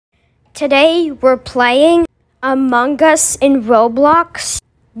Today we're playing Among Us in Roblox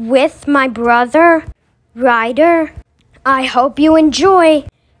with my brother, Ryder. I hope you enjoy.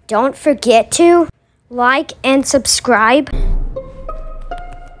 Don't forget to like and subscribe.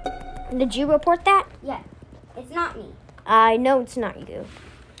 Did you report that? Yeah, it's not me. I know it's not you.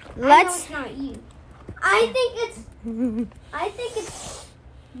 I know it's not you. I think it's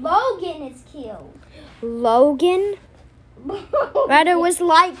Logan is killed. Logan? Ryder was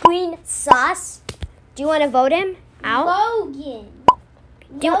light green sus. Do you want to vote him out? Logan.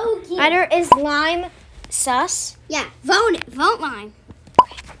 Ryder is lime sus. Yeah, vote it. Vote Lime.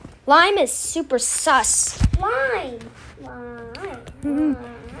 Lime is super sus. Lime.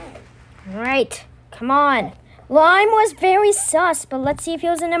 Right, come on. Lime was very sus, but let's see if he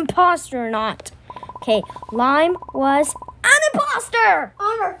was an imposter or not. Okay, Lime was an imposter!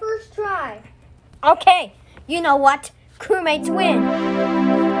 On our first try. Okay, you know what? Crewmates win.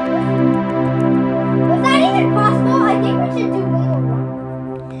 Was that even possible? I think we should do one more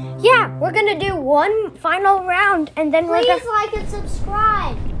round. Yeah, we're gonna do one final round and then we're Please gonna... like and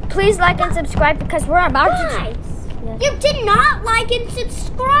subscribe. Please like and subscribe because we're about Guys, you did not like and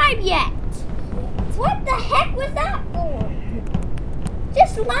subscribe yet. What the heck was that for?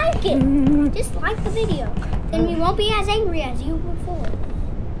 Just like it. Just like the video. Then we won't be as angry as you before.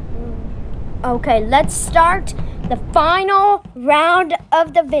 Okay, let's start the final round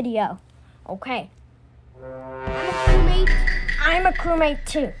of the video. Okay. I'm a crewmate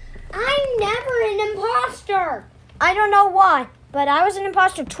too. I'm never an imposter. I don't know why, but I was an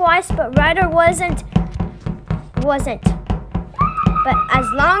imposter twice, but Ryder wasn't. But as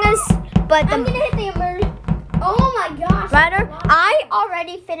long as, I'm gonna hit the emergency. Oh my gosh. Ryder, I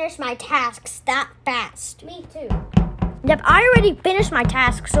already finished my tasks that fast. Me too. Yep, I already finished my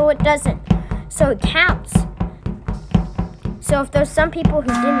task, so it doesn't. So it counts. So if there's some people who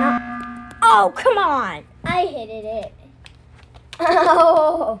did not. Oh, come on. I hit it.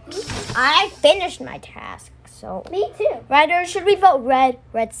 Oh, I finished my task, so. Me too. Ryder, should we vote red?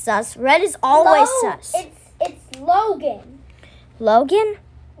 Red sus. Red is always sus. It's Logan. Logan?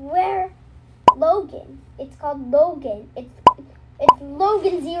 Where? Logan. It's called Logan. It's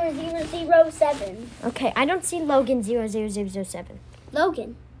Logan 0007. Okay, I don't see Logan 00007.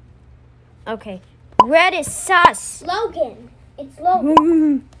 Logan. Okay. Red is sus. Logan. It's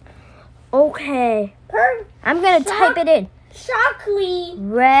Logan. Okay. I'm gonna type it in. Shockley.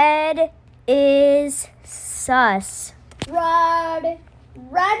 Red is sus. Red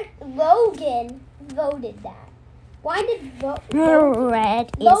Logan voted that. Why did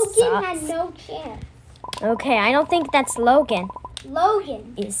Red is Logan sus. had no chance. Okay, I don't think that's Logan.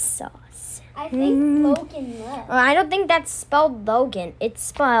 Logan is sus. I think Logan left. I don't think that's spelled Logan. It's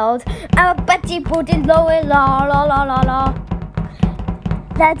spelled Betty put it low la la la la la.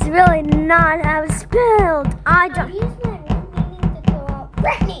 That's really not how it's spelled. I don't. Use my real meaning to throw out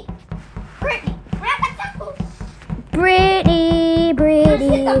Brittany. Just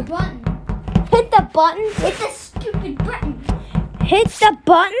hit the button. Hit the button? Hit the stupid button. Hit the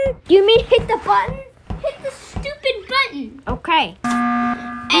button? You mean hit the button? Hit the stupid button. Okay.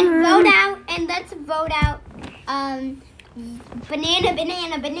 And vote out, and let's vote out banana.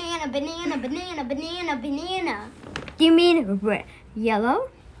 Do you mean yellow?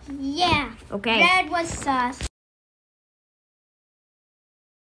 Yeah. Okay. Red was sus.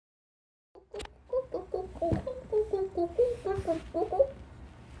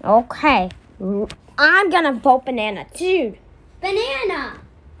 Okay. I'm gonna vote banana too. Banana.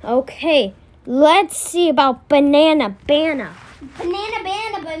 Okay. Let's see about banana. Banana.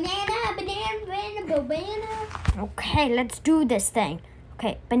 Okay, let's do this thing.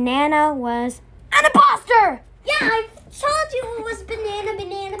 Okay, banana was an imposter! Yeah, I told you it was banana.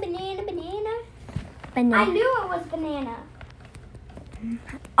 I knew it was banana.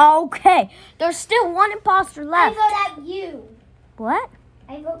 Okay, there's still one imposter left. I vote out you. What?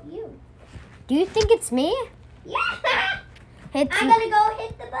 I vote you. Do you think it's me? Yeah. I'm gonna go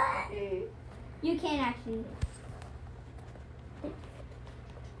hit the button. You can't actually.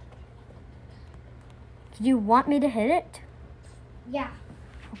 Do you want me to hit it? Yeah.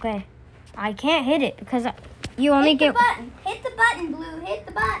 Okay. I can't hit it because you only get... Hit the button. Hit the button, Blue. Hit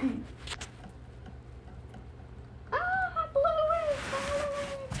the button. Ah,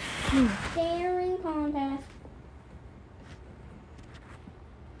 Blue. Daring contest.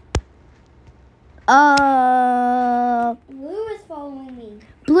 Blue is following me.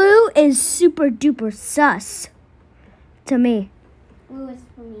 Blue is super duper sus to me. Blue is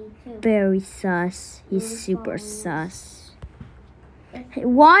for me too. Very sus. He's Blue is super following sus. Hey,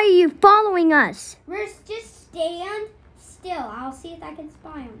 why are you following us? Just stand still. I'll see if I can spy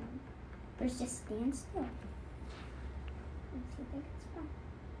on them. Or just stand still. Let's see if I can spy.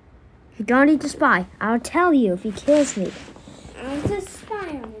 You don't need to spy. I'll tell you if he kills me. I'll just spy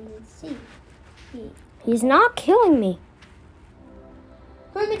on him and see. He's not killing me.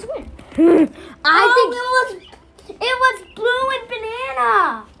 Hermit's win. I think it was blue and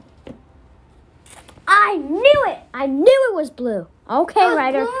banana. I knew it. I knew it was blue. Okay, It was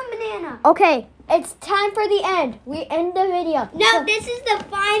Ryder. blue and banana. Okay, it's time for the end. We end the video. No, this is the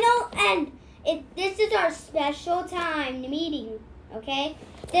final end. This is our special time meeting. Okay.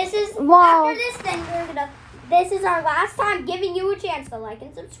 This is Wow. after this. Then we're gonna. This is our last time giving you a chance to like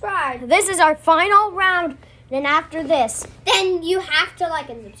and subscribe. This is our final round. Then after this. Then you have to like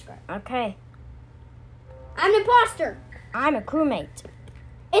and subscribe. Okay. I'm an imposter. I'm a crewmate.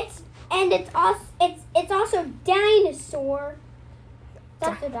 It's also dinosaur.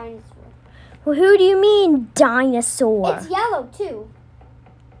 That's a dinosaur. Well, who do you mean dinosaur? It's yellow too.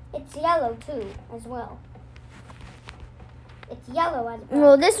 It's yellow too as well. It's yellow as well.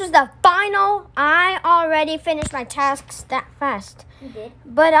 Well, this was the final. I already finished my tasks that fast. You did.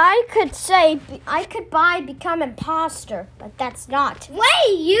 But I could say I could buy become imposter, but that's not.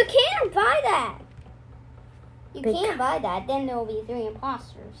 Wait, you can't buy that. You can't buy that. Then there will be 3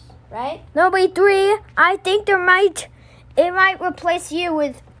 imposters, right? No, wait, 3. I think it might replace you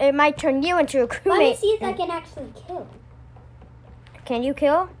with. It might turn you into a crewmate. Let me see if I can actually kill. Can you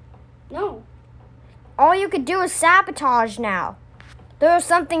kill? No. All you could do is sabotage now. There's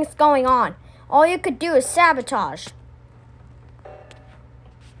something's going on. All you could do is sabotage.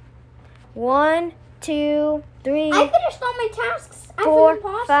 1, 2, 3. I finished all my tasks. I'm 4, an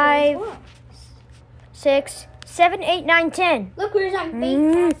imposter 5. as well. 6, 7, 8, 9, 10. Look, where's I'm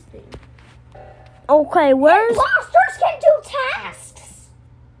fake tasking. Okay, where's... Imposters can do tasks.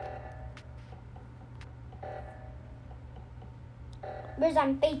 Where's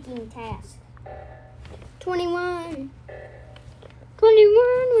I'm faking tasks. 21.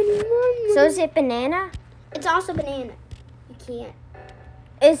 21. So is it banana? It's also banana. You can't.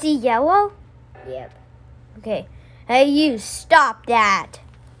 Is he yellow? Yep. Okay. Hey, you, stop that.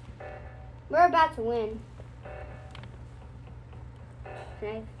 We're about to win.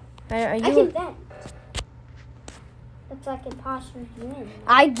 Okay. Are I you... can bet. Looks like imposters win.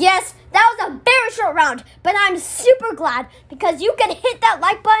 I guess that was a very short round, but I'm super glad because you can hit that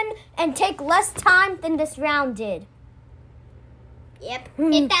like button and take less time than this round did. Yep.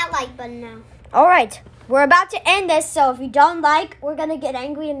 Hit that like button now. All right, we're about to end this, so if you don't like, we're going to get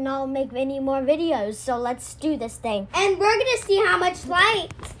angry and not make any more videos. So let's do this thing. And we're going to see how much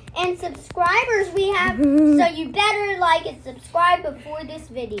likes and subscribers we have. So you better like and subscribe before this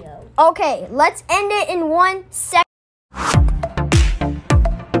video. Okay, let's end it in 1 second.